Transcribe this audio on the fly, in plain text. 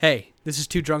Hey, this is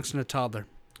Two Drunks and a Toddler.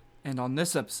 And on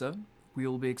this episode, we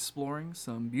will be exploring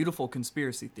some beautiful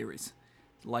conspiracy theories,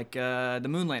 like the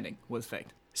moon landing was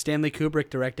faked. Stanley Kubrick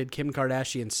directed Kim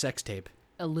Kardashian's sex tape.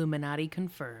 Illuminati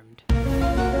confirmed.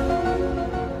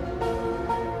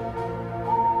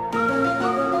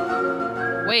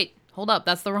 Wait, hold up.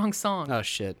 That's the wrong song. Oh,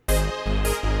 shit.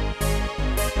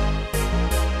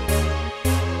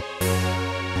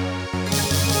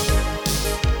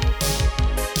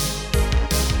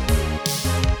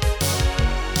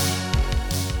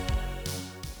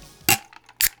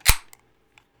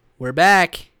 We're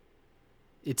back.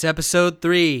 It's episode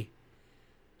 3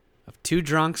 of Two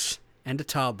Drunks and a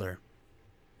Toddler.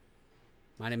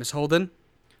 My name is Holden.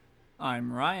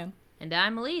 I'm Ryan. And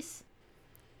I'm Elise.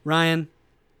 Ryan,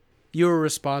 you were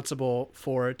responsible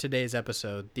for today's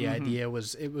episode. The idea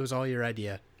was, it was all your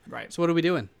idea. Right. So what are we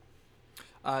doing?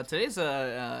 Today's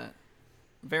a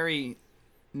very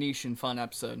niche and fun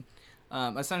episode.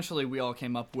 Essentially, we all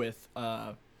came up with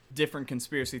different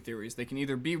conspiracy theories. They can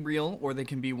either be real or they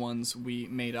can be ones we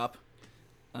made up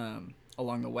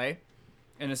along the way.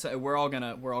 And we're all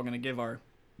gonna give our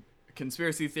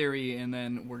conspiracy theory, and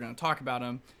then we're gonna talk about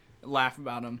them, laugh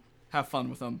about them, have fun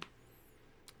with them,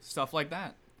 stuff like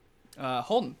that.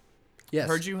 Holden, Yes.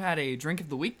 heard you had a drink of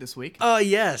the week this week. Oh,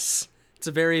 yes. It's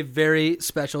a very, very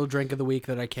special drink of the week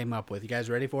that I came up with. You guys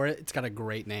ready for it? It's got a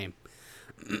great name.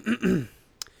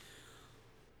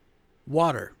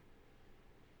 Water.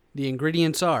 The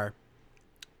ingredients are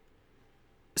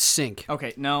sink.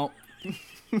 Okay, no.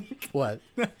 What?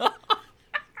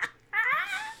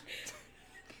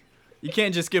 You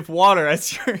can't just give water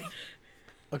as your...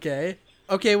 Okay.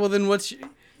 Okay, well then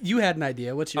you had an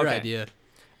idea. What's your Okay. idea?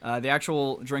 The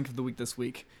actual drink of the week this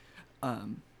week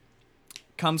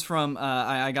comes from,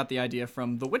 I got the idea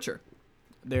from The Witcher.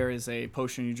 There is a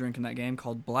potion you drink in that game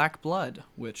called Black Blood,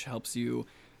 which helps you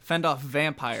fend off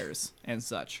vampires and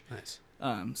such. Nice.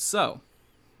 So,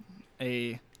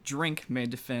 a drink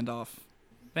made to fend off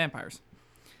vampires.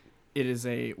 It is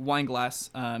a wine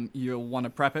glass. You'll want to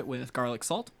prep it with garlic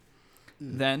salt.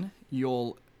 Then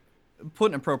you'll put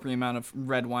an appropriate amount of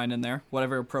red wine in there.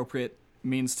 Whatever appropriate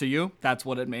means to you, that's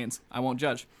what it means. I won't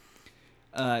judge.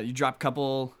 You drop a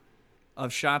couple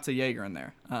of shots of Jaeger in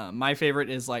there. My favorite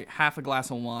is like half a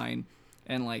glass of wine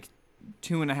and like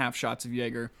 2.5 shots of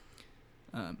Jaeger.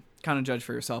 Kind of judge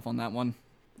for yourself on that one.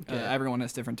 Okay. Everyone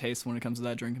has different tastes when it comes to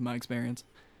that drink, in my experience.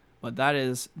 But that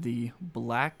is the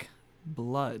Black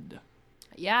Blood.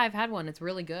 Yeah, I've had one. It's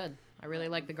really good. I really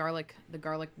like the garlic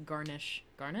garnish.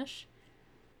 Garnish?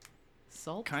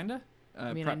 Salt? Kinda.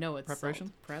 I mean, I know it's preparation.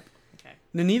 salt. Prep. Okay.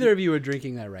 Now, neither of you are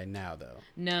drinking that right now, though.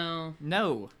 No.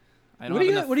 No, I don't What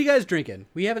have enough. are you guys drinking?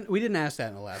 We didn't ask that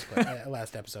in the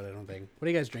last episode, I don't think. What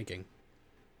are you guys drinking?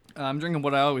 I'm drinking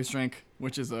what I always drink,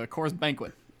 which is a Coors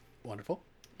Banquet. Wonderful.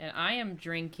 And I am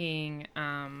drinking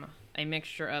a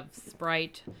mixture of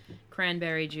Sprite,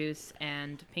 cranberry juice,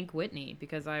 and Pink Whitney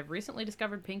because I've recently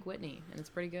discovered Pink Whitney, and it's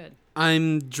pretty good.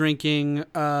 I'm drinking,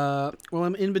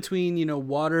 I'm in between,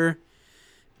 water,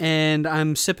 and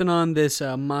I'm sipping on this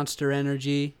Monster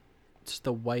Energy. It's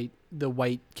the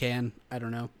white can. I don't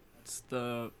know. It's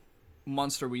the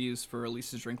monster we used for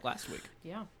Elise's drink last week.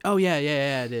 Yeah. Oh, yeah,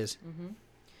 it is.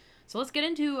 So let's get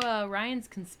into Ryan's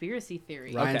conspiracy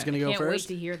theory. Ryan's Okay. going to go Can't wait first.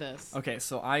 to hear this. Okay,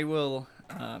 so I will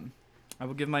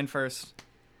give mine first,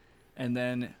 and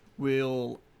then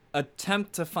we'll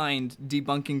attempt to find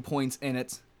debunking points in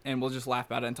it, and we'll just laugh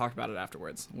about it and talk about it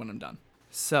afterwards when I'm done.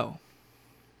 So,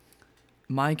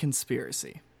 my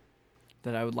conspiracy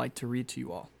that I would like to read to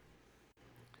you all.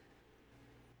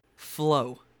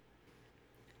 Flo,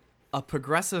 a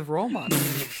progressive role model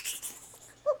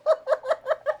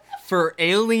for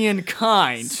alien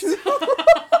kind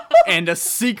and a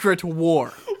secret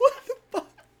war.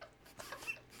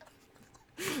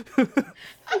 The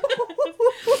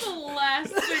last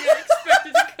thing I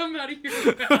expected to come out of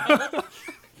your mouth.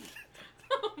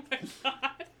 Oh my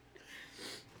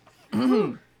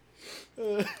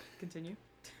god. Continue.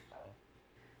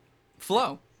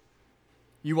 Flo,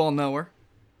 you all know her.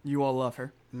 You all love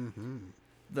her.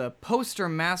 The poster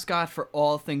mascot for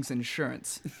all things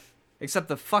insurance. Except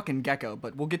the fucking gecko,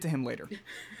 but we'll get to him later.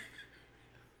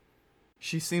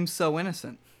 She seems so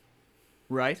innocent.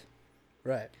 Right?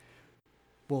 Right.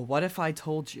 Well, what if I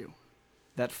told you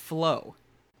that Flo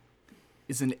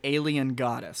is an alien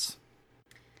goddess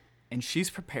and she's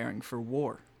preparing for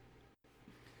war?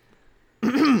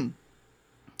 In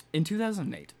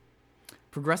 2008,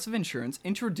 Progressive Insurance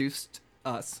introduced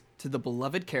us to the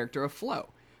beloved character of Flo,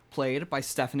 played by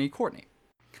Stephanie Courtney.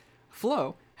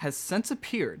 Flo has since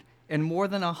appeared in more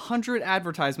than 100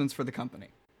 advertisements for the company.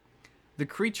 The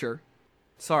creature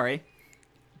sorry,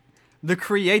 the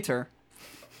creator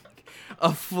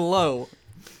of Flo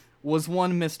was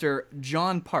one Mr.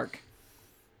 John Park.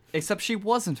 Except she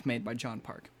wasn't made by John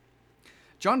Park.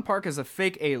 John Park is a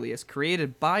fake alias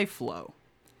created by Flo,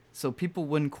 so people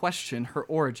wouldn't question her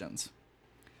origins.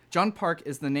 John Park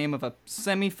is the name of a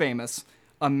semi-famous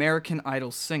American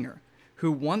Idol singer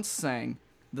who once sang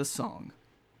the song,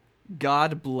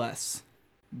 God Bless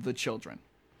the Children.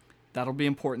 That'll be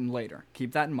important later.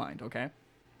 Keep that in mind, okay?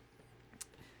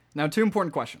 Now, 2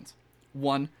 important questions.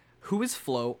 1, who is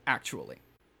Flo actually?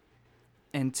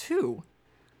 And 2,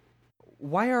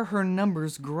 why are her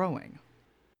numbers growing?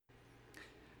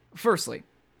 Firstly,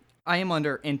 I am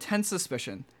under intense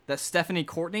suspicion that Stephanie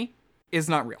Courtney is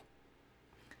not real.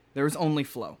 There is only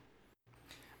Flo.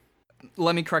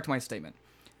 Let me correct my statement.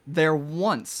 There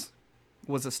once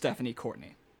was a Stephanie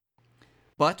Courtney,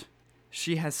 but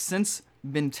she has since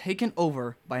been taken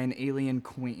over by an alien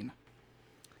queen.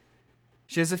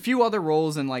 She has a few other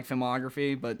roles in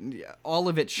filmography, but all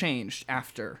of it changed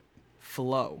after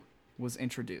Flo was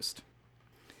introduced.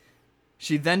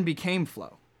 She then became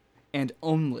Flo, and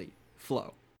only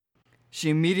Flo. She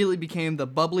immediately became the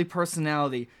bubbly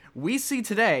personality we see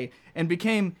today and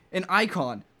became an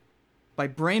icon by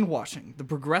brainwashing the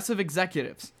progressive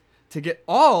executives to get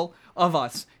all of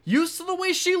us used to the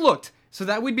way she looked so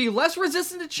that we'd be less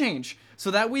resistant to change, so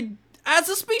that we'd, as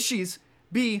a species,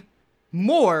 be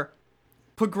more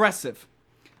progressive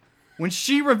when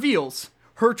she reveals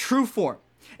her true form.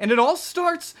 And it all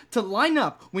starts to line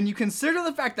up when you consider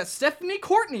the fact that Stephanie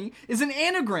Courtney is an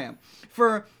anagram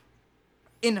for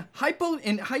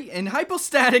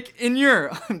hypostatic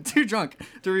inure. I'm too drunk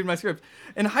to read my script.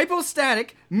 In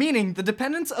hypostatic, meaning the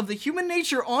dependence of the human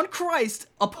nature on Christ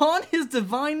upon his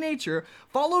divine nature,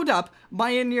 followed up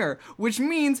by inure, which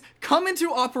means come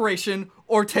into operation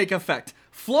or take effect.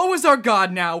 Flo is our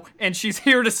God now, and she's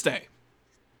here to stay.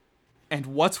 And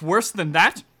what's worse than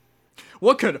that?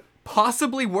 What could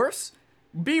possibly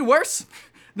be worse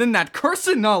than that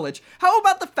cursed knowledge? How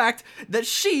about the fact that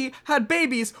she had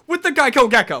babies with the Geico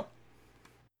Gecko?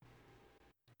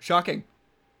 Shocking.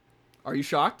 Are you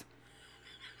shocked?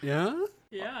 Yeah?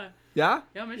 Yeah. Yeah?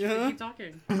 Yeah, I'm interested. Keep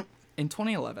talking. In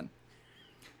 2011,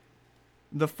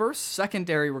 the first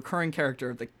secondary recurring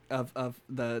character of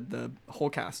the whole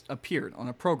cast appeared on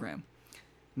a program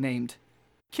named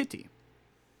Kitty.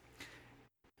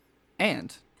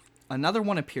 And another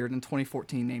one appeared in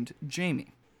 2014 named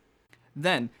Jamie.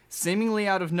 Then, seemingly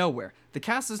out of nowhere, the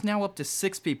cast is now up to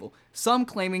 6 people, some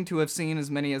claiming to have seen as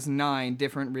many as 9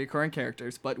 different recurring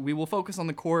characters, but we will focus on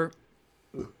the core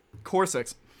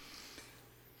 6.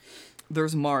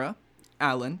 There's Mara,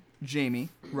 Alan, Jamie,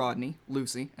 Rodney,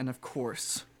 Lucy, and of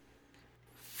course,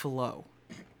 Flo.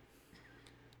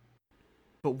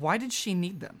 But why did she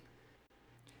need them?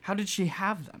 How did she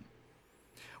have them?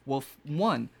 Well,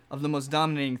 one of the most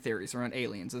dominating theories around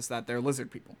aliens is that they're lizard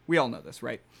people. We all know this,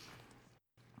 right?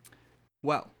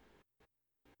 Well,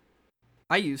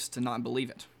 I used to not believe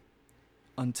it.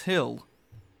 Until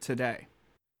today.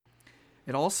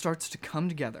 It all starts to come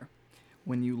together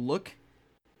when you look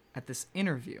at this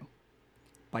interview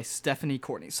by Stephanie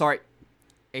Courtney. Sorry,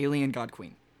 Alien God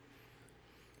Queen.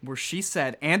 Where she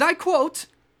said, and I quote,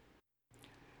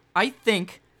 "I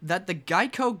think that the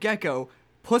Geico Gecko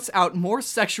puts out more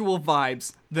sexual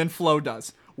vibes than Flo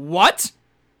does." What?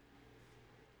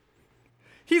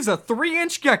 He's a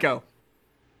 3-inch gecko.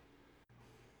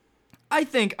 I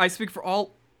think I speak for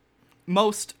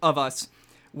most of us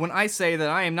when I say that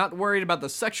I am not worried about the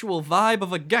sexual vibe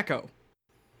of a gecko.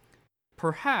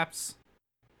 Perhaps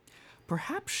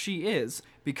she is,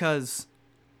 because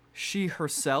she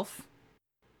herself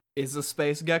is a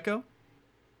space gecko.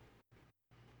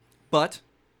 But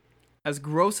as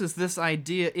gross as this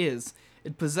idea is,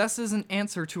 it possesses an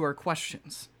answer to our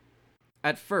questions.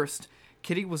 At first,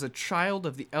 Kitty was a child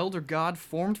of the elder god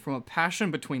formed from a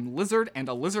passion between lizard and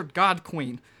a lizard god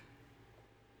queen.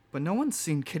 But no one's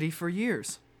seen Kitty for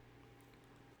years.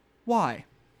 Why?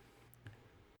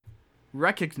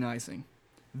 Recognizing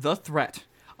the threat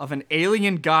of an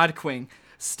alien god queen,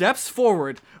 steps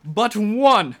forward but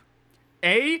one,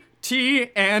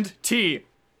 AT&T.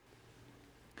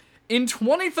 In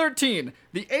 2013,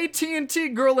 the AT&T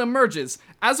girl emerges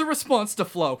as a response to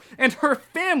Flo and her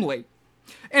family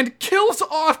and kills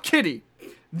off Kitty.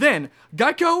 Then,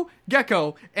 Gecko,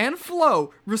 and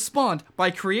Flo respond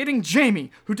by creating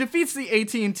Jamie, who defeats the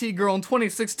AT&T girl in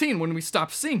 2016 when we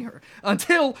stopped seeing her,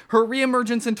 until her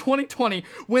reemergence in 2020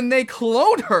 when they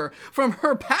cloned her from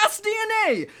her past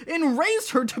DNA and raised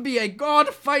her to be a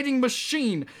god-fighting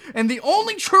machine. And the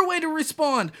only true way to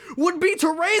respond would be to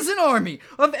raise an army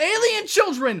of alien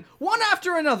children, one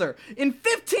after another, in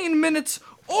 15 minutes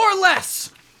or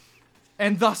less.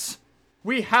 And thus,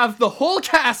 we have the whole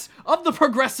cast of The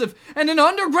Progressive and an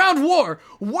underground war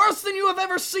worse than you have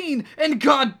ever seen, and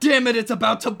god damn it, it's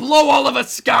about to blow all of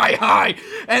us sky high.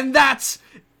 And that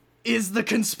is the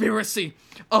conspiracy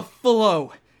of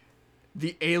Flo,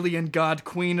 the alien god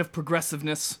queen of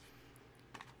progressiveness,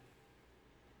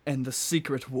 and the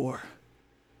secret war.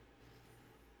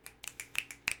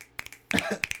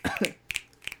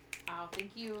 Oh,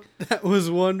 thank you. That was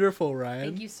wonderful, Ryan.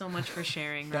 Thank you so much for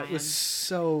sharing, Ryan. That was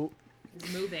so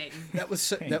moving. That was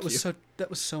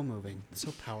so moving.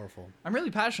 So powerful. I'm really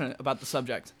passionate about the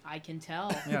subject. I can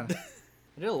tell. Yeah.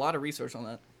 I did a lot of research on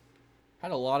that.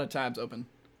 Had a lot of tabs open.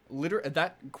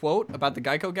 That quote about the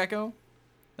Geico Gecko,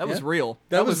 that was real.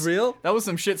 That was real? That was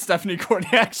some shit Stephanie Courtney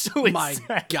actually My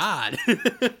said. God.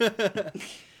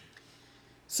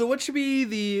 So what should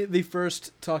be the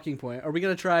first talking point? Are we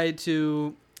going to try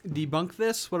to debunk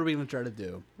this? What are we going to try to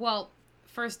do? Well,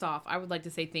 first off, I would like to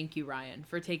say thank you, Ryan,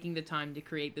 for taking the time to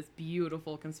create this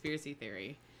beautiful conspiracy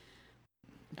theory.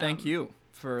 Thank you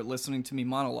for listening to me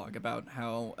monologue about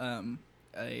how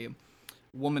a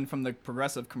woman from the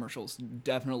Progressive commercials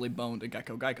definitely boned a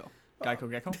Gecko. Gecko?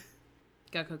 Gecko.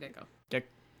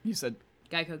 You said...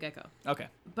 Gecko. Okay.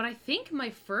 But I think my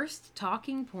first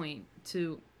talking point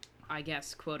to, I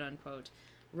guess, quote-unquote,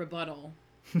 rebuttal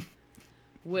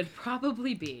would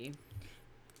probably be,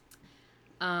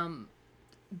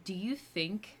 do you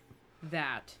think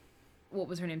that, what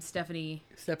was her name, Stephanie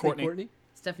Courtney.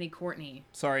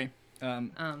 Sorry.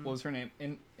 What was her name?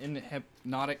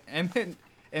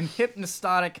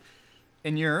 Hypnostatic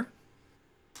in your...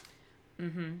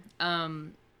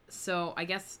 So I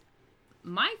guess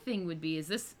my thing would be is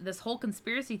this whole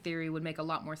conspiracy theory would make a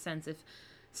lot more sense if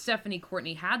Stephanie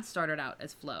Courtney had started out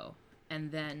as Flo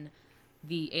and then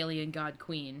the alien god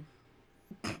queen.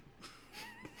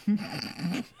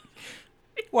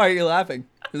 Why are you laughing?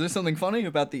 Is there something funny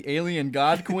about the alien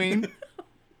god queen?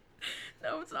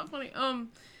 No, it's not funny.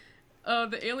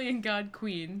 The alien god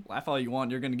queen. Laugh all you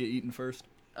want. You're gonna get eaten first.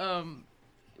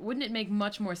 Wouldn't it make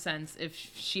much more sense if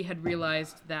she had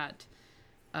realized that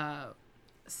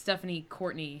Stephanie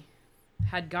Courtney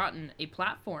had gotten a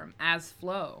platform as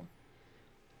Flo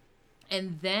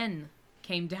and then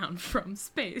came down from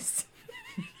space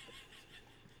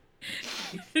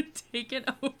taken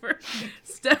over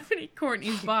Stephanie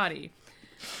Courtney's body?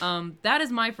 That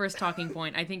is my first talking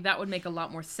point. I think that would make a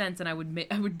lot more sense, and I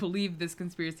would believe this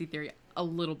conspiracy theory a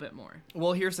little bit more.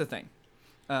 Well, here's the thing.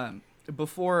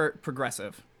 Before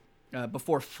Progressive,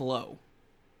 before Flo,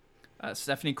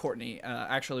 Stephanie Courtney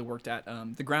actually worked at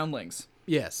the Groundlings.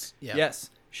 Yes. Yeah.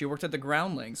 Yes, she worked at the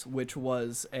Groundlings, which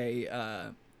was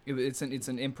it's an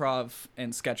improv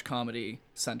and sketch comedy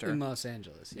center In Los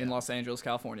Angeles. Yeah. in Los Angeles,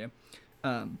 California.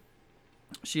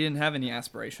 She didn't have any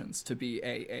aspirations to be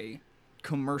a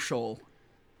commercial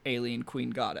alien queen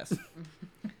goddess,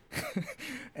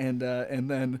 and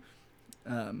then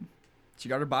she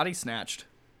got her body snatched,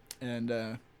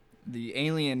 and the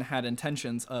alien had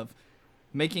intentions of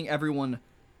making everyone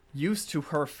used to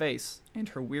her face and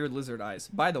her weird lizard eyes.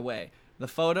 By the way, the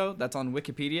photo that's on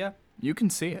Wikipedia, you can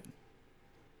see it.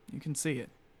 You can see it.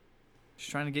 She's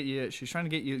trying to get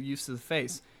you used to the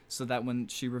face so that when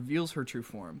she reveals her true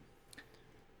form,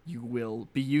 you will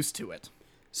be used to it.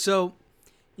 So,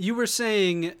 you were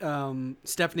saying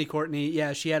Stephanie Courtney,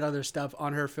 yeah, she had other stuff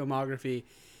on her filmography,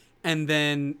 and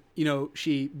then,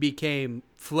 she became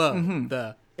Flo,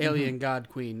 the alien god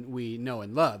queen we know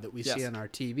and love that we see on our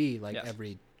TV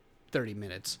every 30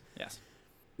 minutes. Yes.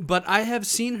 But I have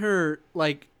seen her,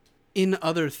 in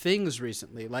other things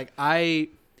recently. I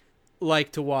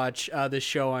like to watch this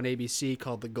show on ABC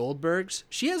called The Goldbergs.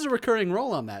 She has a recurring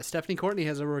role on that. Stephanie Courtney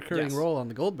has a recurring role on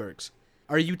The Goldbergs.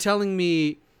 Are you telling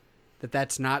me that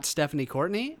that's not Stephanie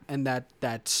Courtney and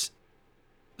that's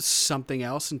something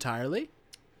else entirely?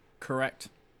 Correct.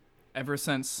 Ever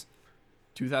since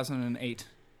 2008,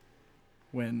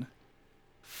 when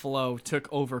Flo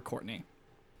took over Courtney,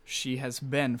 she has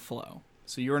been Flo.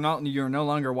 So you're no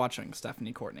longer watching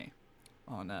Stephanie Courtney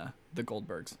on The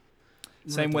Goldbergs.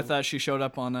 Same with she showed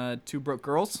up on Two Broke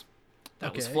Girls.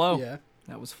 That was Flo. Yeah.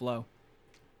 That was Flo.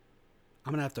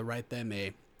 I'm going to have to write them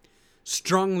a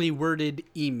strongly worded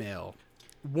email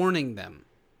warning them.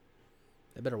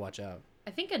 They better watch out.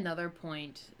 I think another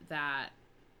point that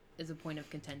is a point of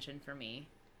contention for me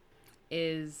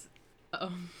is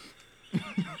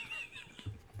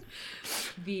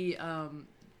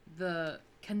the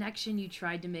connection you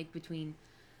tried to make between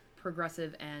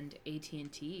Progressive and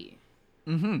AT&T.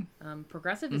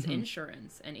 Progressive is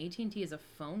insurance, and AT&T is a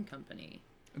phone company.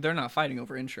 They're not fighting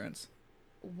over insurance.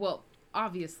 Well,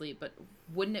 obviously, but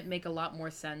wouldn't it make a lot more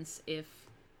sense if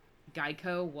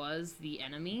Geico was the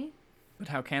enemy? But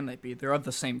how can they be? They're of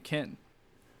the same kin.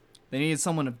 They needed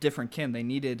someone of different kin. They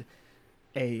needed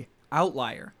a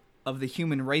outlier of the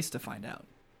human race to find out.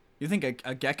 You think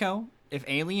a gecko?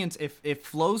 If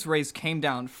Flo's race came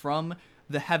down from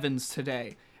the heavens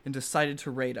today and decided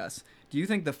to raid us, do you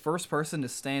think the first person to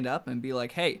stand up and be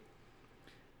like, hey,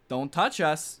 don't touch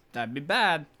us, that'd be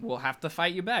bad, we'll have to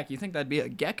fight you back, you think that'd be a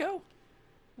gecko?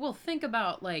 Well, think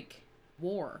about, like,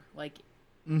 war. Like,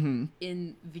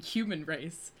 in the human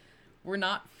race, we're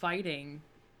not fighting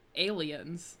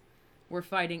aliens. We're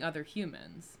fighting other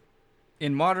humans.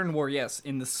 In modern war, yes.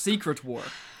 In the secret war.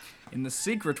 In the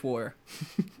secret war,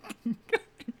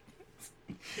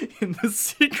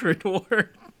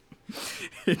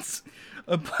 it's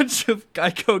a bunch of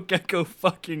Geico Gecko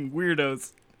fucking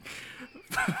weirdos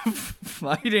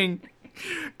fighting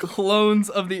clones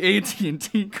of the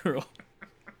AT&T girl.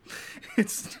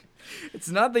 It's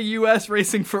not the U.S.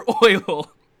 racing for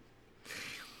oil.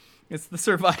 It's the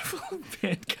survival of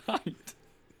mankind.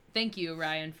 Thank you,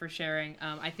 Ryan, for sharing.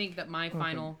 I think that my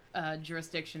final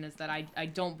jurisdiction is that I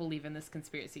don't believe in this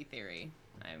conspiracy theory.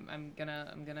 I'm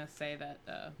gonna say that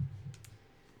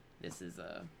this is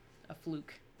a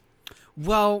fluke.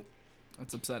 Well,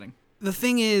 that's upsetting. The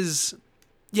thing is,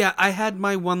 yeah, I had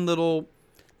my one little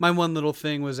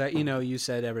thing was that, you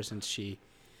said ever since she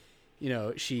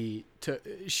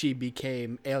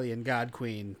became alien god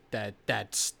queen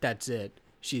that's it.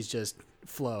 She's just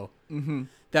Flo. Mm-hmm.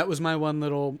 That was my one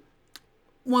little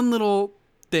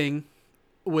thing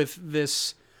with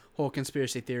this whole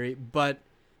conspiracy theory, but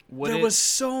there was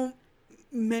so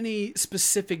many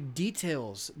specific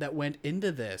details that went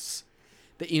into this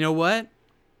that, you know what?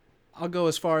 I'll go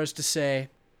as far as to say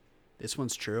this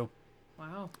one's true.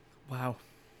 Wow.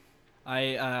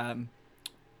 I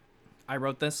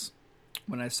wrote this.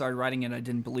 When I started writing it, I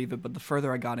didn't believe it, but the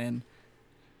further I got in,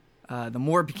 the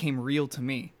more it became real to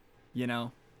me,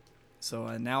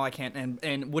 So now I can't.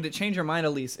 And would it change your mind,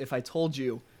 Elise, if I told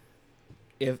you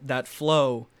if that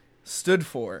Flo stood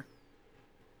for?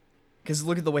 Because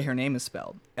look at the way her name is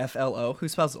spelled. F-L-O. Who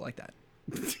spells it like that?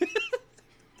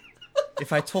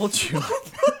 If I told you...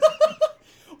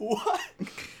 What?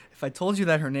 If I told you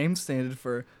that her name standed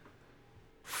for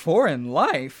foreign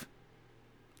life,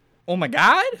 oh my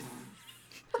God?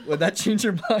 Would that change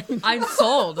your mind? I'm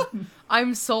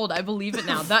sold. I believe it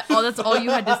now. That's all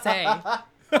you had to say.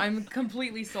 I'm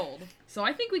completely sold. So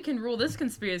I think we can rule this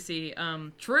conspiracy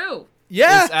true.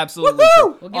 Yeah, it's absolutely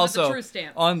true. We'll give also, it the true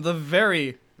stamp. On the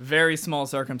very, very small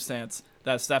circumstance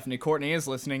that Stephanie Courtney is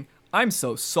listening, I'm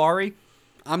so sorry.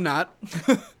 I'm not.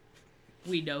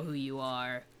 We know who you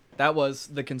are. That was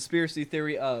the conspiracy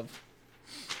theory of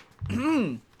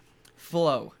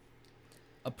Flo,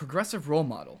 a progressive role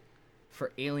model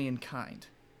for alien kind,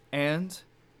 and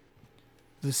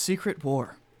the secret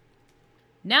war.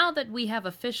 Now that we have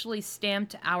officially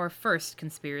stamped our first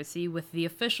conspiracy with the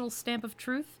official stamp of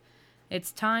truth,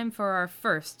 it's time for our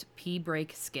first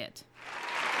P-Break skit.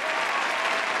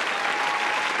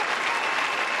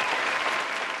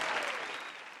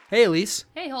 Hey, Elise.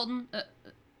 Hey, Holden.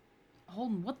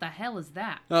 Holden, what the hell is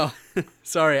that? Oh,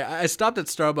 sorry. I stopped at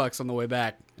Starbucks on the way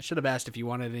back. I should have asked if you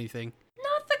wanted anything.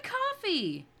 Not the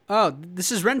coffee! Oh,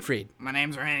 this is Renfried. My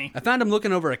name's Rennie. I found him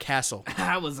looking over a castle.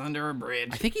 I was under a bridge.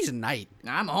 I think he's a knight.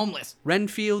 I'm homeless.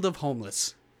 Renfield of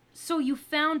Homeless. So you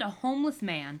found a homeless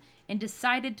man and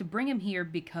decided to bring him here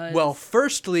because... Well,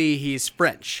 firstly, he's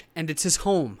French, and it's his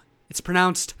home. It's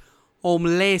pronounced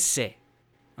Omelese.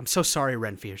 I'm so sorry,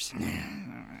 Renfiers.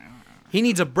 He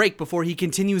needs a break before he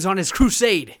continues on his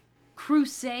crusade.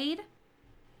 Crusade?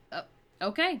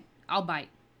 Okay, I'll bite.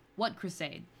 What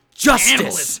crusade?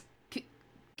 Justice!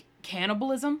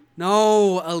 Cannibalism?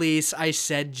 No, Elise, I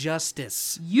said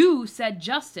justice. You said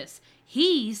justice.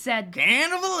 He said...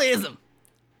 Cannibalism!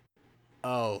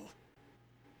 Oh.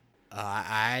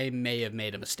 I may have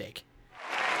made a mistake.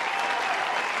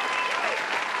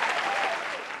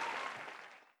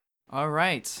 All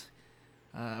right.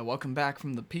 Welcome back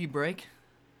from the pee break.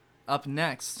 Up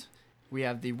next, we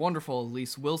have the wonderful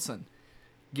Elise Wilson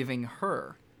giving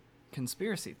her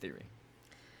conspiracy theory.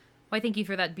 Why, thank you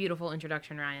for that beautiful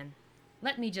introduction, Ryan.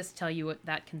 Let me just tell you what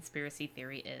that conspiracy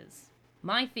theory is.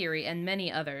 My theory, and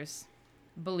many others,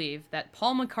 believe that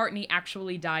Paul McCartney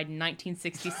actually died in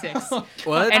 1966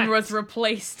 What? and was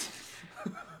replaced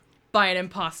by an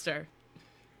imposter.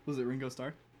 Was it Ringo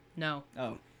Starr? No.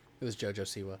 Oh. It was JoJo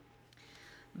Siwa.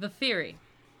 The theory.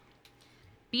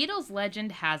 Beatles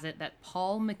legend has it that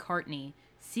Paul McCartney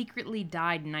secretly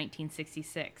died in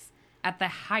 1966 at the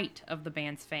height of the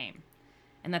band's fame,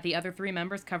 and that the other three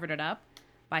members covered it up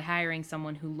by hiring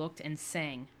someone who looked and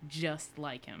sang just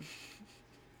like him.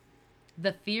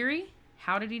 The theory,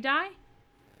 how did he die?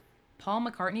 Paul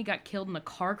McCartney got killed in a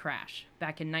car crash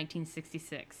back in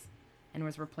 1966 and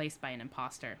was replaced by an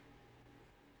imposter.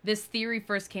 This theory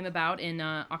first came about in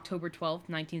October 12th,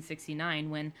 1969,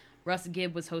 when Russ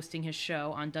Gibb was hosting his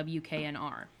show on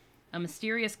WKNR. A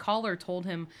mysterious caller told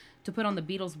him to put on the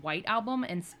Beatles' White Album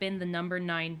and spin the number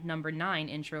 9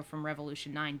 intro from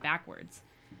Revolution 9 backwards.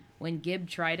 When Gibb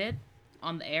tried it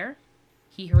on the air,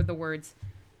 he heard the words,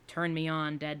 "Turn me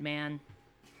on, dead man,"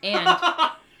 and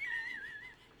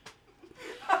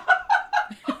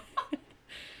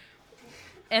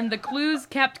and the clues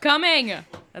kept coming.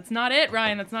 That's not it,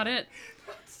 Ryan. That's not it.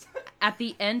 At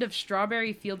the end of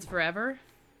Strawberry Fields Forever,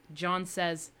 John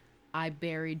says, "I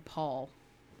buried Paul."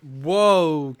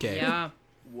 Whoa. Okay. Yeah.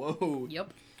 Whoa.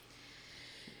 Yep.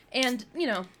 And, you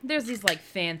know, there's these, like,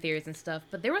 fan theories and stuff,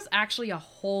 but there was actually a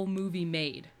whole movie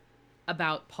made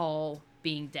about Paul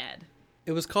being dead.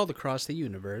 It was called Across the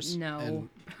Universe. No.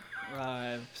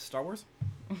 and- Star Wars?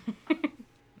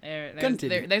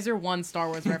 Continue. There's your one Star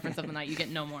Wars reference of the night. You get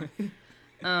no more.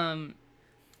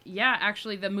 Yeah,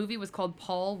 actually, the movie was called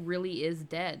Paul Really Is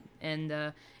Dead, and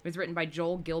it was written by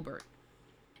Joel Gilbert.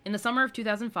 In the summer of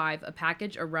 2005, a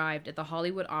package arrived at the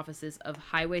Hollywood offices of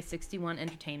Highway 61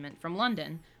 Entertainment from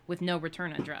London with no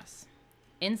return address.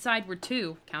 Inside were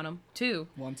two, count them, two,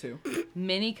 1, 2.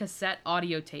 mini cassette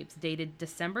audio tapes dated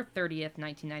December 30th,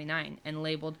 1999, and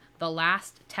labeled The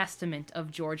Last Testament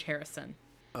of George Harrison.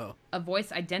 Oh. A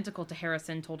voice identical to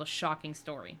Harrison told a shocking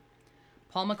story.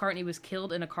 Paul McCartney was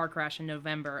killed in a car crash in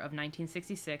November of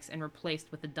 1966 and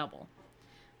replaced with a double.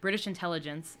 British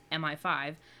intelligence,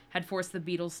 MI5, had forced the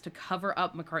Beatles to cover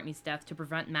up McCartney's death to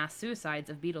prevent mass suicides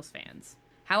of Beatles fans.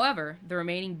 However, the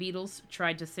remaining Beatles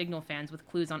tried to signal fans with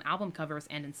clues on album covers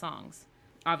and in songs.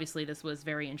 Obviously, this was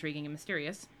very intriguing and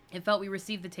mysterious. It felt we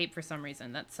received the tape for some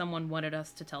reason, that someone wanted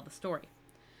us to tell the story.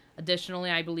 Additionally,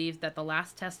 I believe that The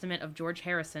Last Testament of George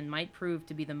Harrison might prove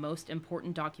to be the most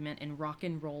important document in rock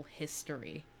and roll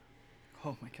history.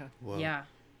 Oh my god. Whoa. Yeah,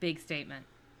 big statement.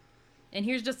 And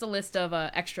here's just a list of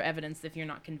extra evidence if you're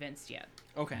not convinced yet.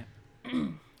 Okay.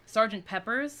 Sgt.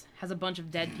 Pepper's has a bunch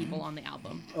of dead people on the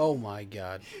album. Oh my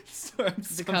God. Sorry, I'm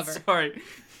The cover. Sorry.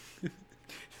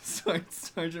 Sorry,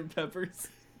 Sgt. Pepper's.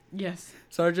 Yes.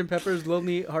 Sgt. Pepper's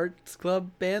Lonely Hearts Club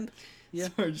Band? Yeah.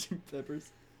 Sgt.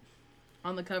 Pepper's.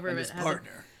 On the cover And of his it has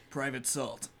partner, Private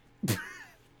Salt.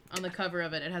 on the cover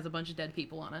of it, it has a bunch of dead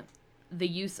people on it. The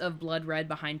use of blood red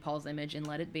behind Paul's image in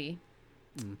Let It Be.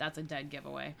 That's a dead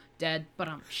giveaway. Dead, but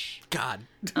God.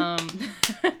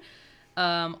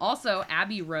 Also,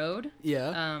 Abbey Road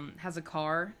Yeah. has a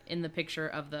car in the picture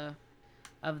of the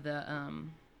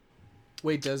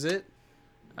Wait, does it?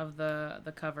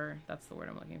 cover. That's the word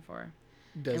I'm looking for.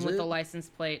 Does and with it? the license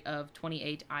plate of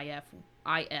 28 IF,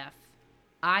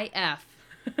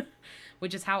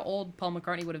 which is how old Paul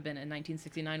McCartney would have been in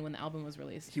 1969 when the album was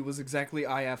released. He was exactly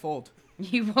IF old.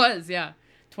 He was, yeah.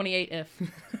 28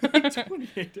 if.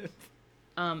 28.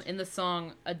 In the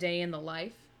song A Day in the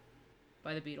Life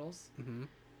by the Beatles,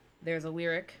 there's a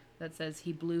lyric that says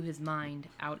he blew his mind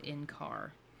out in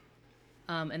car.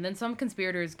 And then some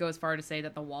conspirators go as far to say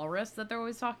that the walrus that they're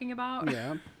always talking about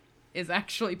Yeah. is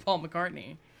actually Paul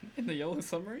McCartney. In the Yellow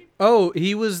Submarine? Oh,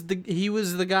 he was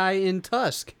the guy in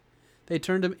Tusk. They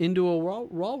turned him into a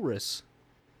walrus.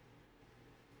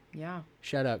 Yeah.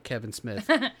 Shout out Kevin Smith.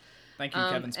 Thank you,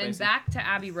 Kevin Spacey. And back to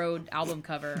Abbey Road album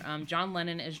cover, John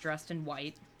Lennon is dressed in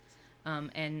white,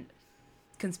 and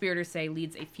conspirators say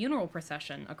leads a funeral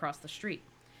procession across the street.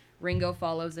 Ringo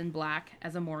follows in black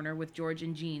as a mourner with George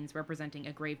in jeans representing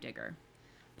a gravedigger.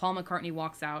 Paul McCartney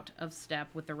walks out of step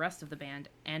with the rest of the band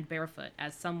and barefoot,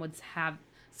 as some would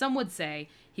say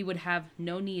he would have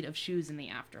no need of shoes in the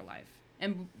afterlife.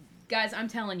 And guys, I'm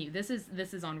telling you, this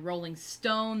is on Rolling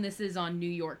Stone. This is on New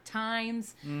York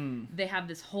Times. They have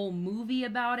this whole movie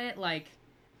about it. Like,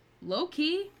 low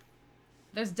key,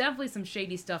 there's definitely some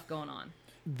shady stuff going on.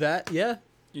 Yeah.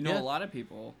 You know, Yeah. a lot of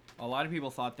people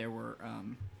thought there were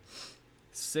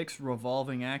 6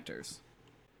 revolving actors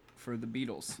for the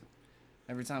Beatles.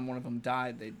 Every time one of them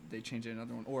died, they changed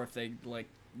another one, or if they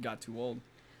got too old.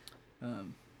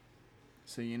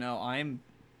 So you know, I'm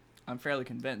fairly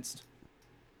convinced.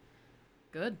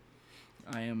 Good.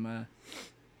 I am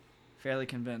fairly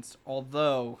convinced.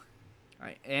 Although,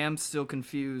 I am still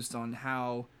confused on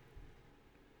how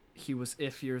he was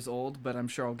if years old, but I'm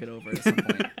sure I'll get over it at some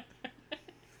point.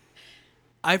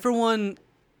 I, for one,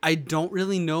 I don't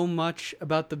really know much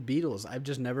about the Beatles. I've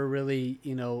just never really,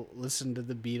 listened to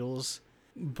the Beatles.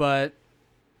 But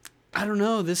I don't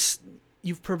know.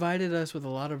 You've provided us with a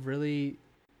lot of really,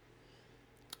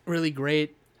 really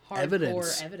great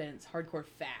evidence. Hardcore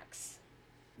facts.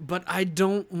 But I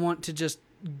don't want to just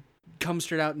come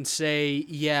straight out and say,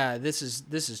 yeah, this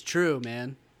is true,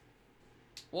 man.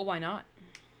 Well, why not?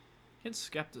 It's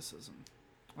skepticism.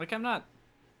 Like, I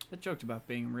joked about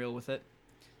being real with it.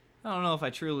 I don't know if I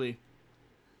truly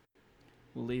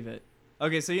believe it.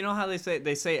 Okay, so you know how they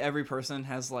say every person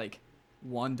has, like,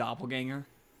 one doppelganger?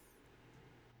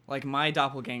 Like, my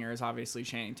doppelganger is obviously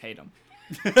Channing Tatum.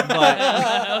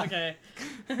 But, Okay.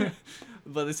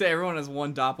 but they say everyone has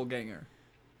one doppelganger.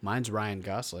 Mine's Ryan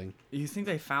Gosling. You think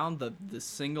they found the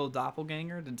single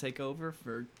doppelganger to take over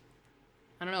for...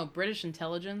 I don't know. British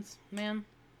intelligence, man.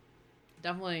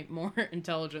 Definitely more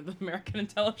intelligent than American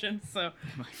intelligence. So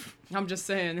I'm just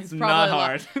saying, it's not probably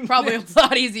hard. Probably a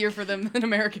lot easier for them than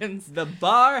Americans. The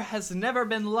bar has never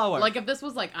been lower. Like if this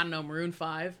was like, I don't know, Maroon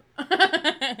 5.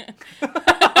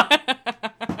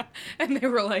 And they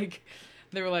were like,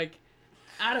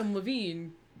 Adam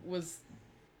Levine was,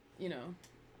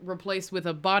 replaced with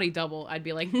a body double. I'd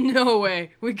be like, no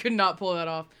way, we could not pull that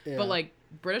off. Yeah. But like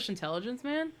British intelligence,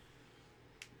 man,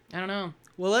 I don't know.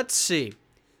 Well, let's see.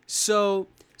 So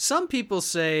some people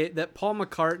say that Paul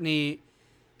McCartney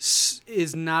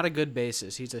is not a good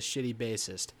bassist. He's a shitty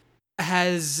bassist.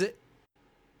 Has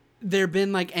there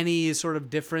been like any sort of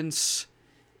difference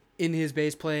in his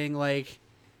bass playing, like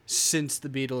since the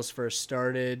Beatles first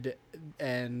started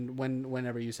and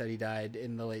whenever you said he died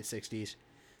in the late 60s?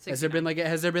 Has there been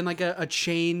like a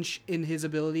change in his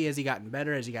ability? Has he gotten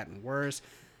better? Has he gotten worse?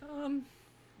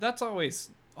 That's always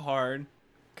hard,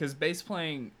 because bass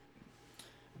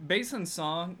and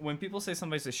song, when people say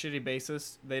somebody's a shitty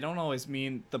bassist, they don't always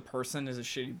mean the person is a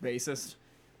shitty bassist.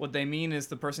 What they mean is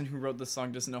the person who wrote the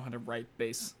song doesn't know how to write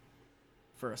bass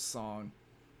for a song.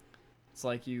 It's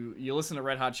like you listen to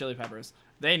Red Hot Chili Peppers.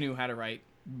 They knew how to write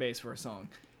bass for a song.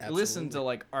 Absolutely. You listen to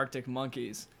like Arctic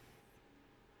Monkeys.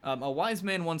 A wise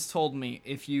man once told me,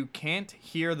 if you can't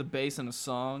hear the bass in a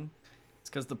song, it's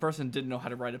because the person didn't know how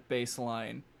to write a bass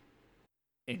line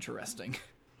interesting.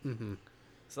 Mm-hmm.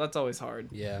 So that's always hard.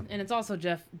 Yeah. And it's also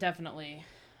definitely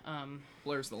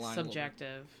Blurs the line a little bit.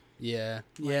 subjective. Yeah.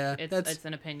 Like, Yeah. it's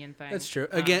an opinion thing. That's true.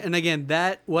 Again,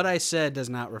 that what I said does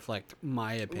not reflect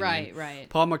my opinion. Right.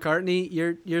 Paul McCartney,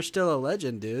 you're still a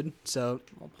legend, dude. So.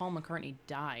 Well, Paul McCartney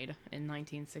died in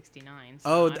 1969. So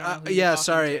Oh, I don't know who you're yeah. talking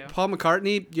Sorry, to. Paul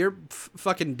McCartney, you're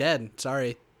fucking dead.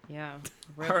 Sorry. Yeah.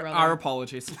 Rip, Our brother.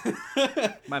 apologies.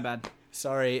 My bad.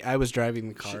 Sorry, I was driving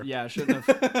the car. Yeah, shouldn't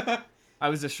have. I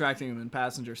was distracting him in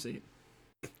passenger seat,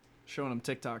 showing him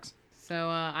TikToks. So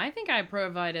I think I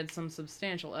provided some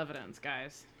substantial evidence,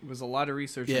 guys. It was a lot of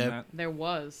research Yeah. in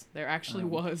that. There actually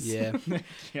was. Yeah.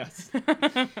 Yes.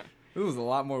 It was a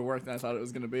lot more work than I thought it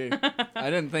was going to be. I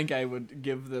didn't think I would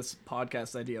give this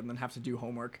podcast idea and then have to do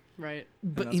homework. Right.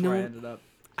 But And that's you where I know, ended up.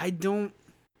 I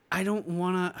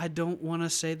don't wanna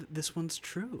say that this one's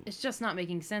true. It's just not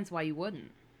making sense why you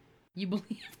wouldn't. You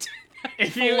believed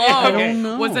If Flo you- I don't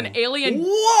know. was an alien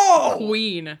Whoa.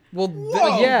 queen. Well,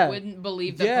 But yeah. you wouldn't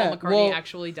believe that Yeah, Paul McCartney well-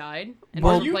 actually died and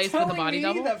Well- was replaced with a body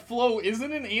double? that Flo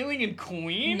isn't an alien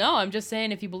queen? No, I'm just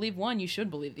saying if you believe one, you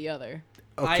should believe the other.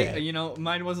 Okay.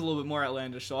 Mine was a little bit more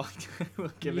outlandish, so I'll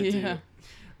give it to Yeah. you.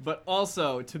 But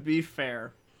also, to be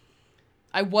fair,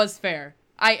 I was fair.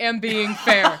 I am being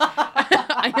fair.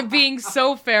 I am being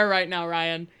so fair right now,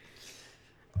 Ryan.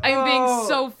 I am being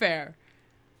so fair.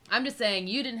 I'm just saying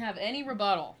you didn't have any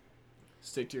rebuttal.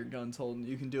 stick to your guns, Holden.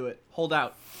 You can do it. Hold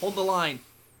out. Hold the line.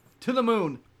 To the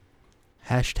moon.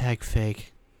 Hashtag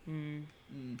fake. Mm.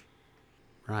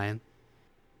 Ryan,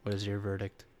 what is your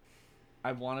verdict?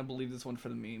 I want to believe this one for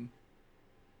the meme.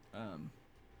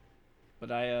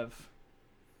 But I have...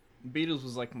 Beatles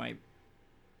was like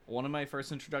one of my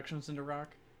first introductions into rock.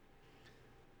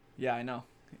 Yeah, I know.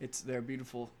 They're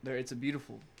beautiful. It's a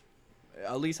beautiful...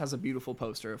 Elise has a beautiful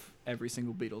poster of every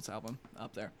single Beatles album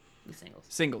up there. The singles.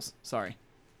 Singles, sorry.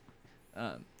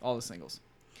 All the singles.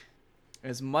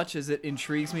 As much as it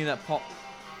intrigues me that Paul...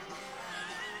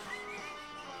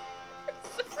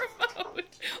 Where's the remote?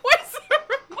 Where's the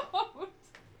remote?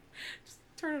 Just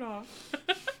turn it off.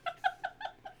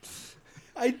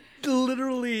 I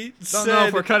literally Don't know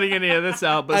if we're cutting any of this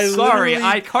out, but I sorry,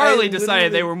 literally- iCarly I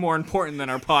decided they literally- were more important than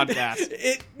our podcast.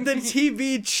 The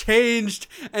TV changed,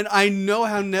 and I know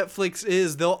how Netflix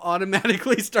is. They'll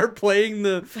automatically start playing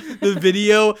the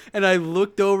video, and I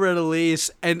looked over at Elise,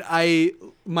 and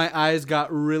my eyes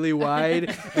got really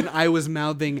wide, and I was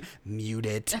mouthing, mute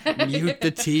it, mute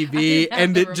the TV, have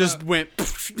and the it just remote. went,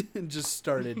 and just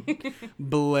started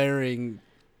blaring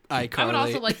iCarly. I would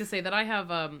also like to say that I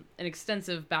have an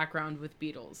extensive background with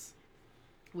the Beatles.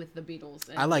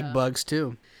 And, I like bugs,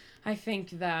 too. I think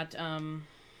that I've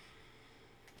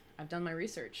done my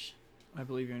research. I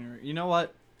believe you're in your... You know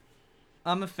what?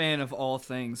 I'm a fan of all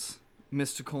things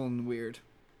mystical and weird.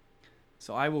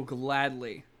 So I will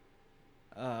gladly,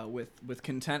 with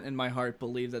content in my heart,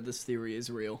 believe that this theory is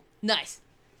real. Nice.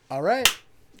 All right.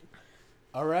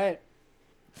 Well,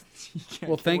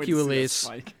 thank you, Elise,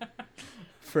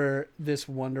 for this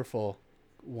wonderful,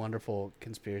 wonderful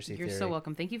conspiracy You're theory. so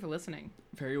welcome. Thank you for listening.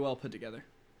 Very well put together.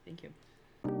 Thank you.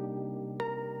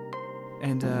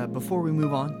 And before we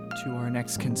move on to our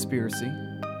next conspiracy,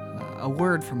 a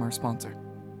word from our sponsor.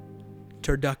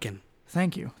 Turducken.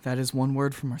 Thank you. That is one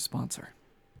word from our sponsor.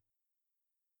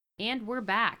 And we're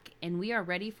back, and we are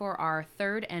ready for our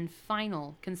third and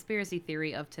final conspiracy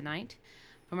theory of tonight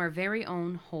from our very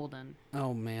own Holden.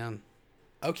 Oh, man.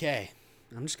 Okay.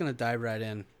 I'm just going to dive right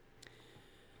in.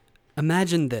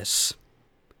 Imagine this.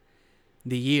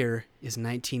 The year is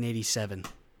 1987.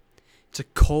 It's a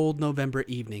cold November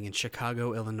evening in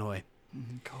Chicago, Illinois.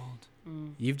 Cold.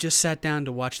 You've just sat down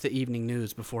to watch the evening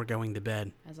news before going to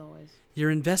bed. As always.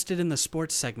 You're invested in the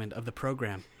sports segment of the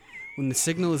program when the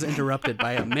signal is interrupted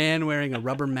by a man wearing a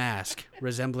rubber mask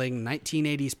resembling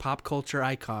 1980s pop culture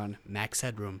icon Max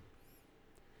Headroom.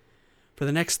 For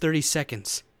the next 30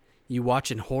 seconds, you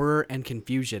watch in horror and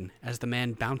confusion as the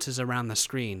man bounces around the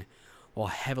screen while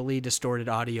heavily distorted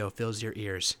audio fills your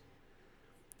ears.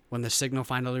 When the signal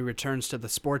finally returns to the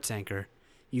sports anchor,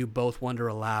 you both wonder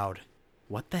aloud,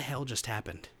 what the hell just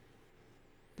happened?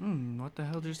 What the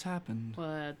hell just happened?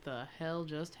 What the hell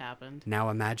just happened? Now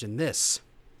imagine this.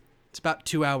 It's about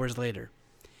 2 hours later.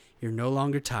 You're no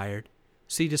longer tired,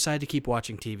 so you decide to keep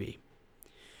watching TV.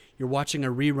 You're watching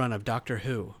a rerun of Doctor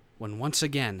Who, when once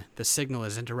again the signal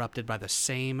is interrupted by the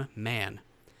same man,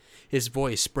 his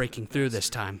voice breaking through this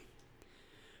time.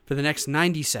 For the next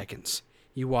 90 seconds,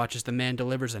 you watch as the man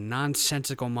delivers a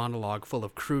nonsensical monologue full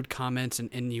of crude comments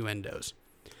and innuendos.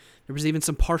 There was even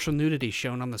some partial nudity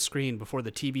shown on the screen before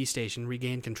the TV station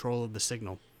regained control of the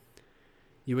signal.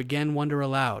 You again wonder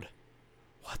aloud,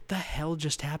 what the hell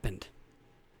just happened?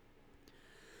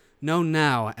 Known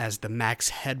now as the Max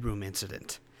Headroom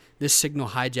incident, this signal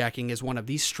hijacking is one of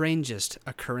the strangest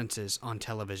occurrences on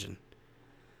television.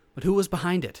 But who was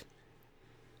behind it?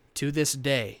 To this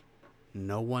day,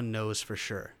 no one knows for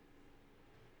sure.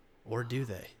 Or do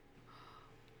they?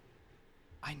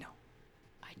 I know.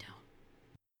 I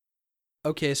don't.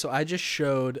 Okay, so I just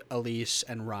showed Elise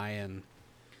and Ryan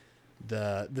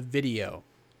the video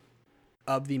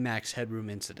of the Max Headroom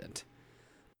incident.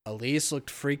 Elise looked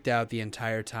freaked out the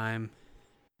entire time,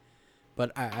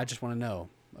 but I just want to know,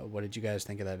 what did you guys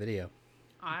think of that video?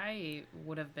 I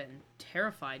would have been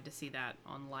terrified to see that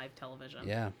on live television.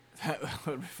 Yeah. That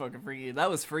would be fucking freaky. That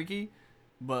was freaky,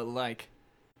 but like,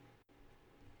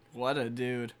 what a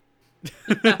dude.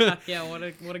 Yeah, what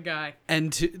a guy.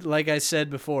 And like I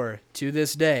said before, to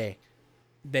this day,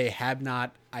 they have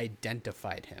not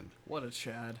identified him. What a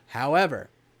Chad. However,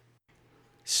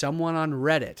 someone on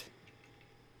Reddit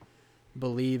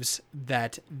believes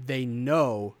that they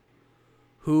know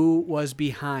who was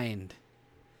behind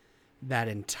that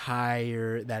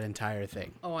entire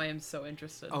thing. Oh, I am so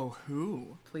interested. Oh,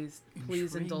 who? Please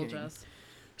indulge Intriguing. us.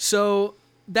 So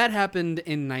that happened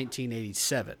in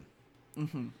 1987.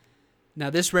 Mm-hmm. Now,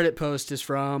 this Reddit post is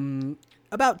from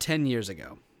about 10 years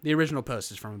ago. The original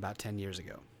post is from about 10 years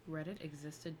ago. Reddit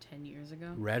existed 10 years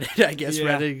ago? Reddit, I guess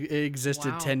Yeah. Reddit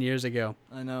existed Wow. 10 years ago.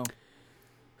 I know.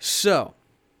 So,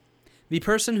 the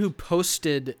person who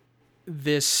posted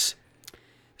this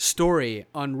story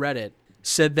on Reddit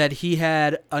said that he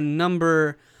had a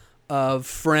number of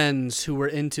friends who were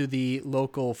into the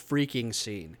local freaking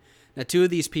scene. Now, two of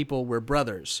these people were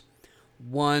brothers.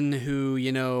 One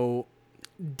who,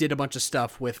 did a bunch of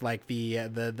stuff with like the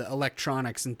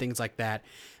electronics and things like that.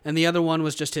 And the other one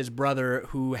was just his brother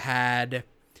who had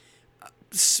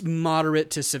moderate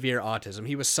to severe autism.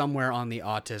 He was somewhere on the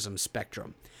autism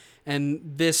spectrum. And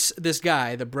this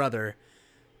guy, the brother,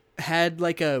 had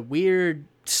like a weird,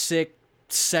 sick,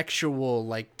 sexual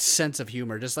like sense of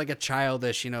humor, just like a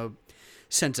childish,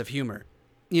 sense of humor.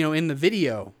 In the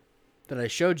video that I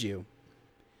showed you,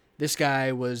 this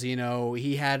guy was, he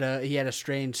had a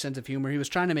strange sense of humor. He was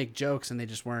trying to make jokes and they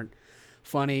just weren't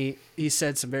funny. He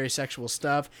said some very sexual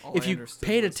stuff. If you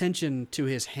paid attention to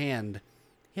his hand,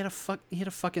 he had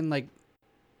a fucking like,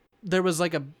 there was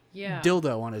like a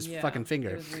dildo on his fucking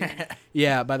finger.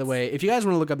 Yeah, by the way, if you guys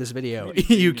want to look up this video,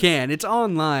 you can. It's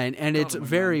online and it's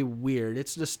very weird.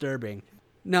 It's disturbing.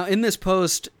 Now, in this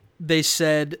post, they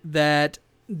said that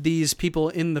these people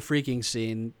in the freaking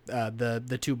scene,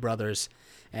 the two brothers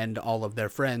and all of their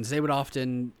friends, they would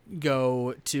often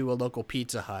go to a local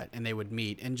Pizza Hut and they would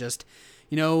meet and just,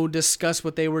 discuss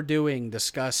what they were doing,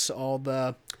 discuss all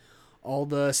the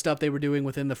stuff they were doing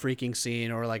within the freaking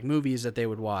scene, or like movies that they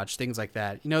would watch, things like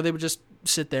that. They would just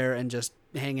sit there and just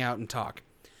hang out and talk.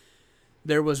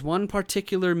 There was one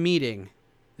particular meeting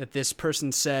that this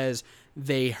person says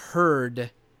they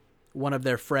heard one of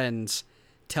their friends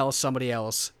tell somebody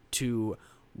else to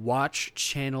watch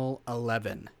Channel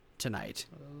 11 tonight.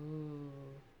 Oh.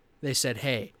 They said,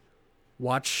 hey,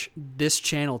 watch this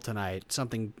channel tonight.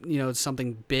 Something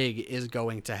big is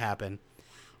going to happen.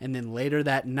 And then later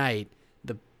that night,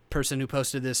 the person who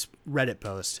posted this Reddit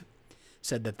post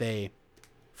said that they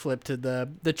flipped to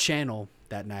the channel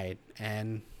that night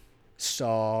and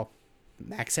saw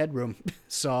Max Headroom,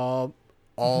 saw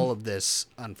all of this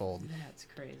unfold. That's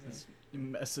crazy. That's a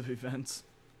mess of events.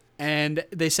 And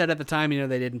they said at the time,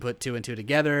 they didn't put two and two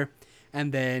together.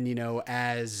 And then,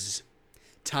 as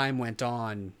time went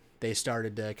on, they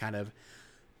started to kind of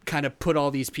put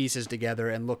all these pieces together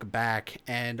and look back,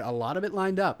 and a lot of it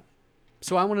lined up.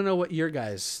 So I want to know what your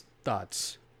guys'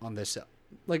 thoughts on this.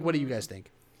 Like, what do you guys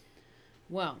think?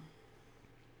 Well,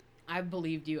 I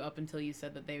believed you up until you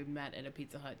said that they met at a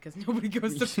Pizza Hut, because nobody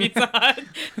goes to Pizza Hut.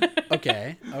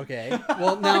 Okay.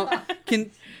 Well, now,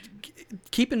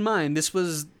 keep in mind, this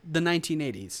was the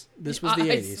 1980s. This was the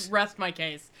 80s. I rest my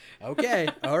case. Okay.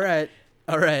 All right.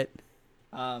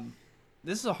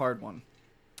 This is a hard one.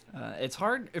 It's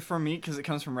hard for me because it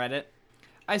comes from Reddit.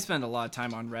 I spend a lot of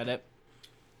time on Reddit,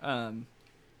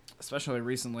 especially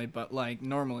recently, but like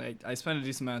normally I spend a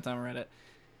decent amount of time on Reddit.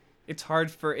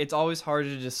 It's always hard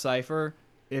to decipher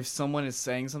if someone is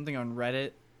saying something on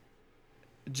Reddit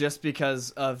just because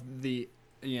of the,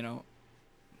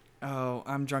 oh,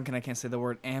 I'm drunk and I can't say the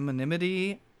word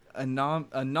anonymity,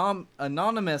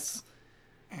 anonymous.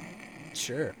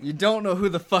 Sure. You don't know who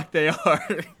the fuck they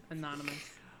are.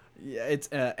 Anonymous. Yeah, it's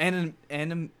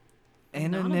anonymity.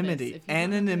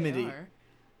 Anonymity.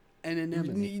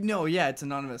 No, yeah, it's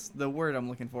anonymous. The word I'm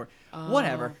looking for.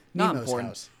 Whatever. Not Nemo's important.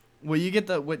 house. Well, you get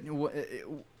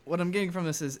what I'm getting from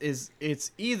this is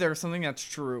it's either something that's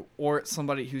true or it's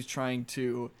somebody who's trying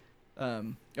to, a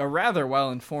rather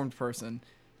well-informed person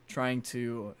trying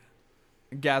to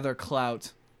gather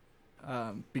clout,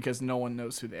 because no one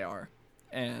knows who they are,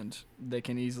 and they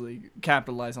can easily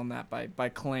capitalize on that by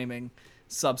claiming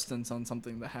substance on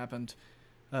something that happened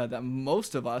that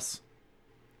most of us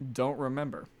don't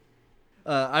remember.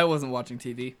 I wasn't watching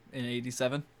TV in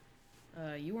 '87.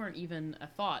 You weren't even a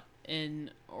thought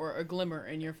or a glimmer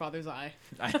in your father's eye.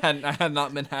 I had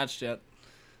not been hatched yet.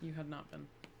 You had not been.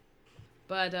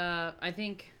 But I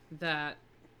think that,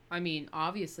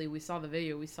 obviously we saw the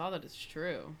video. We saw that it's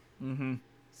true. Mm-hmm.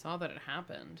 Saw that it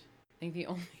happened. I think the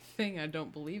only thing I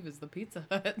don't believe is the Pizza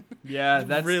Hut. Yeah,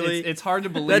 that's really. It's hard to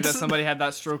believe that somebody had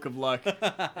that stroke of luck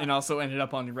and also ended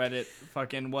up on Reddit.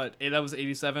 Fucking what? That was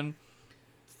 87.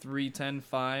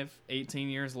 18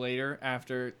 years later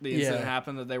after the incident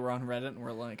happened, that they were on Reddit and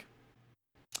were like,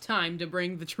 time to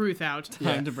bring the truth out.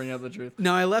 Time to bring out the truth.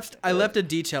 No, I left a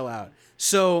detail out.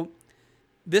 So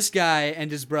this guy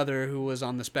and his brother, who was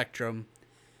on the spectrum,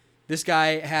 this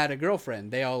guy had a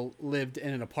girlfriend. They all lived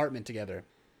in an apartment together.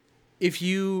 If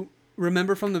you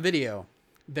remember from the video,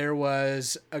 there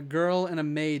was a girl in a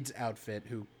maid's outfit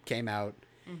who came out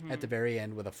at the very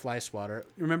end with a fly swatter.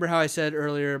 Remember how I said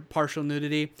earlier, partial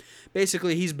nudity?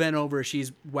 Basically, he's bent over.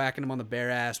 She's whacking him on the bare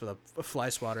ass with a fly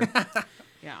swatter.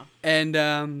 Yeah.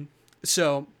 And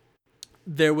so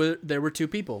there were two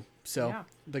people. So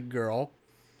the girl,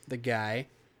 the guy,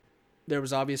 there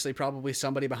was obviously probably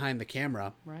somebody behind the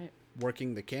camera. Right.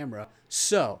 Working the camera.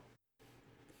 So.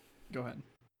 Go ahead.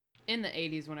 In the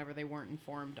 80s, whenever they weren't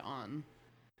informed on.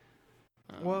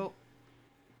 Well,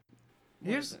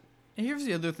 here's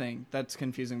the other thing that's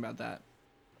confusing about that.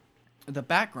 The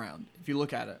background, if you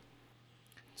look at it,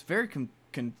 it's a very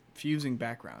confusing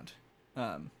background.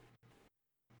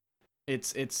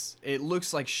 It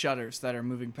looks like shutters that are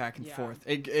moving back and forth.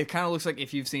 It kind of looks like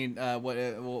if you've seen Rap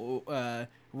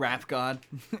God,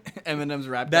 Eminem's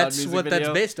Rap God That's music what video.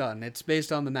 that's based on. It's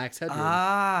based on the Max Headroom.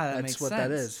 That that's makes what sense.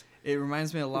 that is. It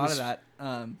reminds me a lot of that.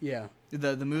 Yeah.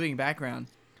 The moving background.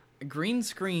 green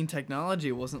screen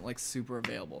technology wasn't like super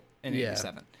available in Yeah.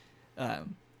 '87.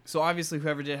 So obviously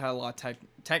whoever did had a lot of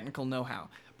technical know-how.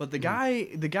 But the guy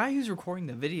who's recording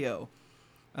the video,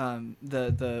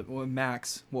 well,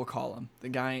 Max, we'll call him, the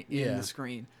guy in Yeah. the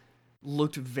screen,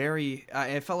 looked very.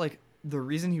 I felt like the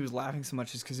reason he was laughing so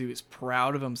much is because he was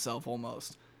proud of himself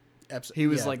almost. He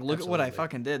was like, "Look at what I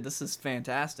fucking did. This is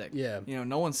fantastic." Yeah. You know,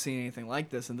 no one's seen anything like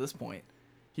this at this point.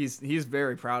 He's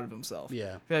very proud of himself.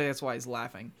 Yeah. I feel like that's why he's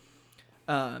laughing.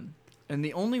 And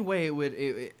the only way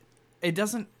it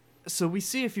doesn't. So we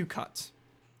see a few cuts.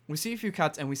 We see a few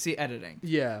cuts and we see editing.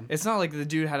 Yeah. It's not like the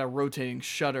dude had a rotating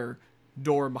shutter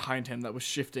door behind him that was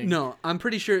shifting. No, I'm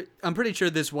pretty sure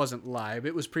this wasn't live.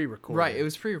 It was pre-recorded. Right, it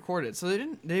was pre-recorded. So there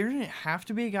didn't have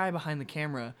to be a guy behind the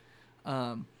camera.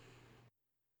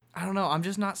 I don't know. I'm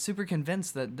just not super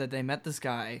convinced that they met this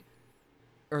guy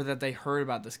or that they heard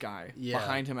about this guy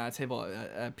behind him at a table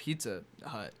at a Pizza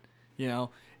Hut, you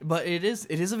know? But it is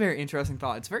a very interesting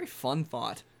thought. It's a very fun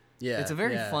thought. Yeah. It's a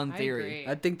very fun I theory.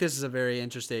 agree. I think this is a very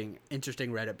interesting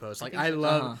Reddit post. Like, think I so,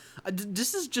 love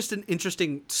this is just an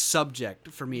interesting subject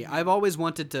for me. I've always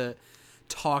wanted to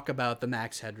talk about the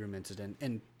Max Headroom incident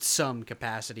in some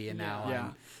capacity, and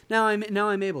Yeah. now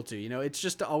I'm able to. You know,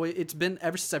 it's been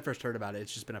ever since I first heard about it.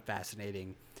 It's just been a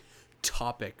fascinating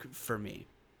topic for me.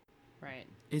 Right.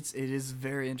 It is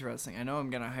very interesting. I know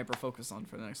I'm gonna hyper focus on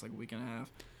for the next like week and a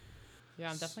half. Yeah,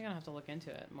 I'm definitely gonna have to look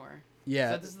into it more.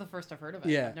 Yeah. So this is the first I've heard of it.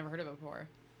 Yeah. I've never heard of it before.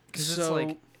 Because So- it's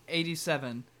like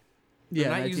 87. Yeah,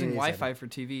 They're not using 1987. Wi-Fi for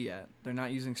TV yet. They're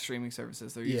not using streaming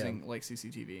services. They're Yeah. using like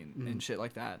CCTV and shit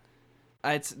like that.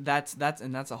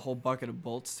 That's a whole bucket of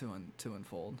bolts to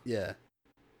unfold Yeah.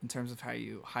 in terms of how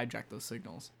you hijack those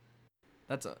signals.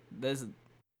 There's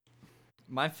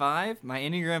my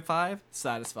Enneagram 5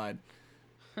 satisfied.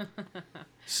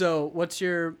 So, what's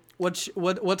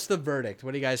the verdict?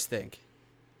 What do you guys think?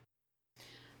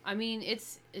 I mean,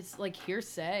 it's like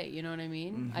hearsay, you know what I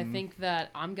mean? I think that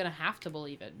I'm gonna have to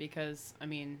believe it because, I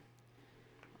mean,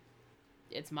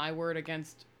 it's my word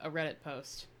against a Reddit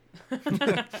post.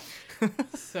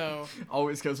 So,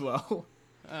 Always goes well.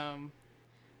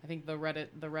 I think the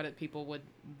Reddit people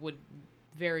would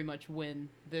very much win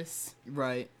this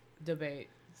Right. debate.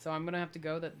 So I'm gonna have to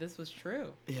go that this was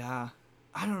true. Yeah.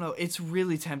 I don't know. It's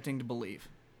really tempting to believe.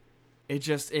 It's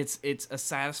a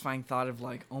satisfying thought of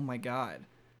like, oh my god,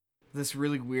 this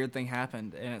really weird thing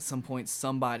happened, and at some point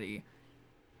somebody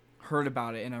heard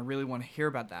about it, and I really want to hear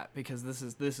about that because this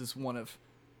is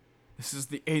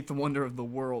the eighth wonder of the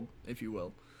world, if you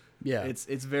will. Yeah. It's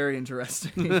very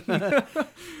interesting.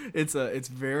 It's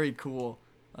very cool.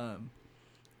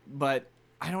 But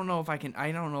I don't know if I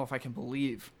can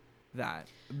believe that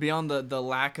beyond the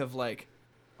lack of like,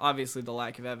 obviously the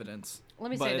lack of evidence. Let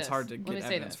me but say it's this. hard to Let get me say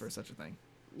evidence this. for such a thing.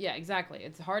 Yeah, exactly.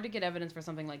 It's hard to get evidence for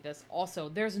something like this. Also,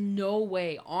 there's no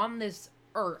way on this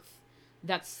earth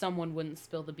that someone wouldn't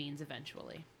spill the beans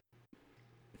eventually.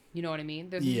 You know what I mean?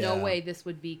 There's no Yeah. way this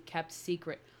would be kept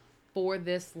secret for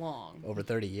this long. Over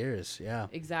 30 years. Yeah.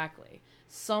 Exactly.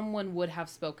 Someone would have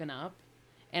spoken up,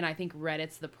 and I think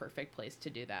Reddit's the perfect place to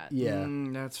do that. Yeah.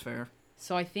 That's fair.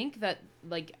 So I think that,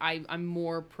 like, I'm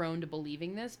more prone to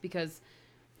believing this because,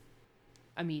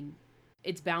 I mean,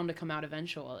 it's bound to come out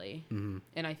eventually. Mm-hmm.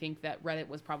 And I think that Reddit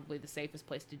was probably the safest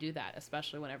place to do that,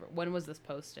 especially when was this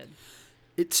posted?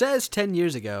 It says 10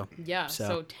 years ago. Yeah, So-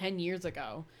 so 10 years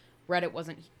ago, Reddit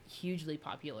wasn't hugely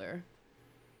popular,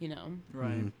 you know?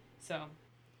 Right. Mhm. So,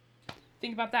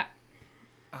 think about that.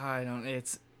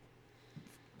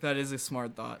 That is a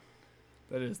smart thought.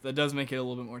 That does make it a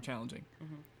little bit more challenging.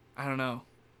 Mm-hmm. I don't know.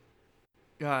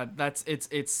 God,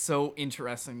 it's so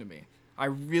interesting to me. I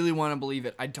really want to believe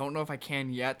it. I don't know if I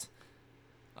can yet.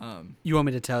 You want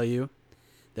me to tell you?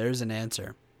 There's an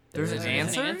answer. There's There an is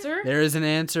Is answer? an answer? There is an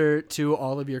answer to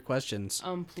all of your questions.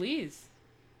 Please.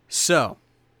 So,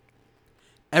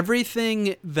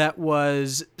 everything that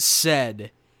was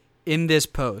said in this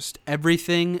post,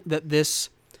 everything that this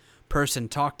person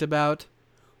talked about,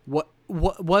 what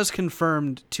was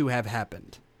confirmed to have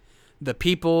happened. The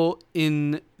people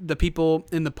in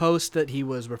the post that he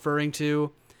was referring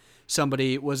to,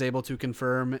 somebody was able to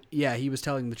confirm, yeah, he was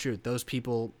telling the truth. Those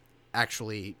people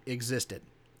actually existed.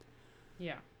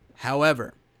 Yeah.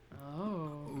 However,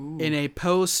 Oh. in a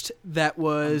post that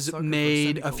was sucker for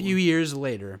made a semicolon. few years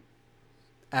later,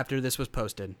 after this was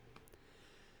posted,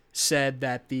 said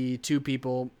that the two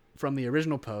people from the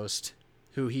original post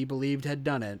who he believed had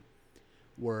done it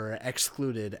were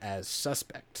excluded as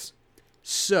suspects.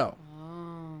 So,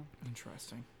 Oh.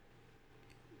 Interesting.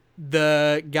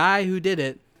 the guy who did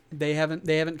it, they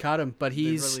haven't caught him, but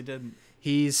They really didn't.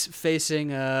 He's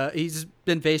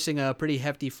been facing a pretty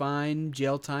hefty fine,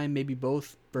 jail time, maybe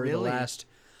both for the last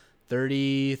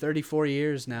 34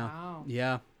 years now. Wow.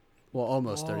 Yeah. Well,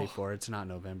 almost 34. It's not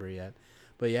November yet.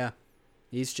 But yeah,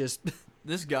 he's just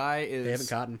This guy they haven't is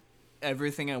caught him.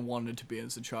 everything I wanted to be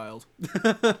as a child.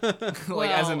 Well,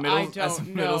 as a middle I don't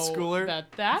middle know schooler.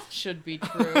 that should be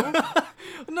true.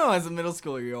 No, as a middle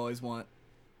schooler, you always want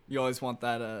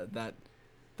that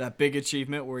big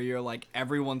achievement where you're like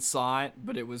everyone saw it,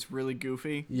 but it was really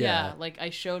goofy. Yeah, like I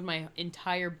showed my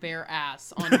entire bare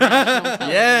ass on national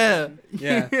television.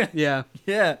 Yeah.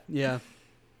 Yeah.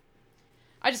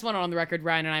 I just want it on the record,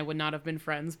 Ryan and I would not have been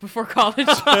friends before college.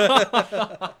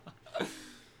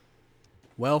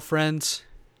 Well, friends,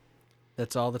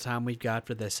 that's all the time we've got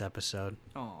for this episode.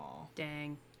 Aw.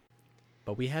 Dang.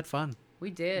 But we had fun. We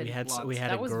did. We had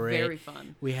that a was great very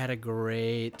fun. We had a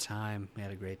great time.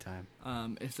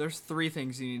 If there's 3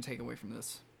 things you need to take away from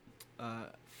this,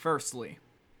 firstly,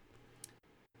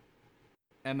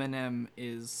 Eminem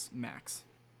is Max.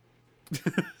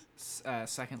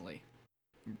 Secondly,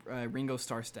 Ringo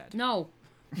Starr's dead. No.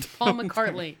 Paul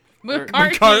McCartney.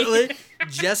 McCartney.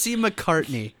 Jesse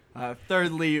McCartney.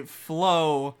 Thirdly,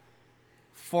 Flo,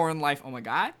 Foreign Life, oh my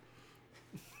god,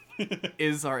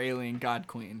 is our alien god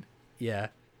queen. Yeah.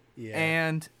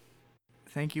 And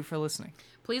thank you for listening.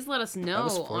 Please let us was know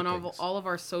 4 on things. all of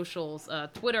our socials,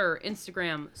 Twitter,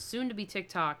 Instagram, soon to be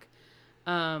TikTok.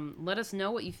 Let us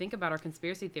know what you think about our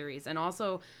conspiracy theories. And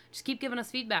also, just keep giving us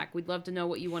feedback. We'd love to know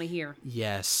what you want to hear.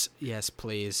 Yes,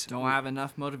 please. Don't have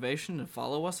enough motivation to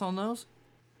follow us on those?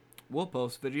 We'll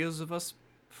post videos of us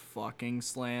fucking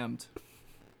slammed.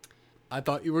 I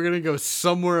thought you were going to go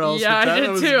somewhere else. Yeah, with that. I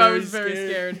did too. I was very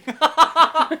scared.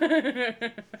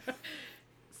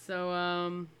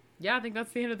 So, yeah, I think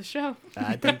that's the end of the show.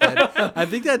 I think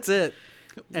that's it.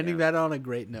 Ending that on a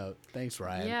great note. Thanks,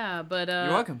 Ryan. Yeah, but You're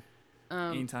welcome.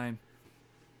 Anytime.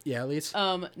 Yeah, Elise?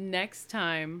 next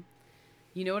time,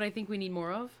 you know what I think we need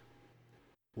more of?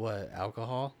 What,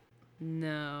 alcohol?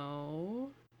 No.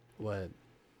 What?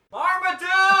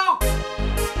 Marmaduke!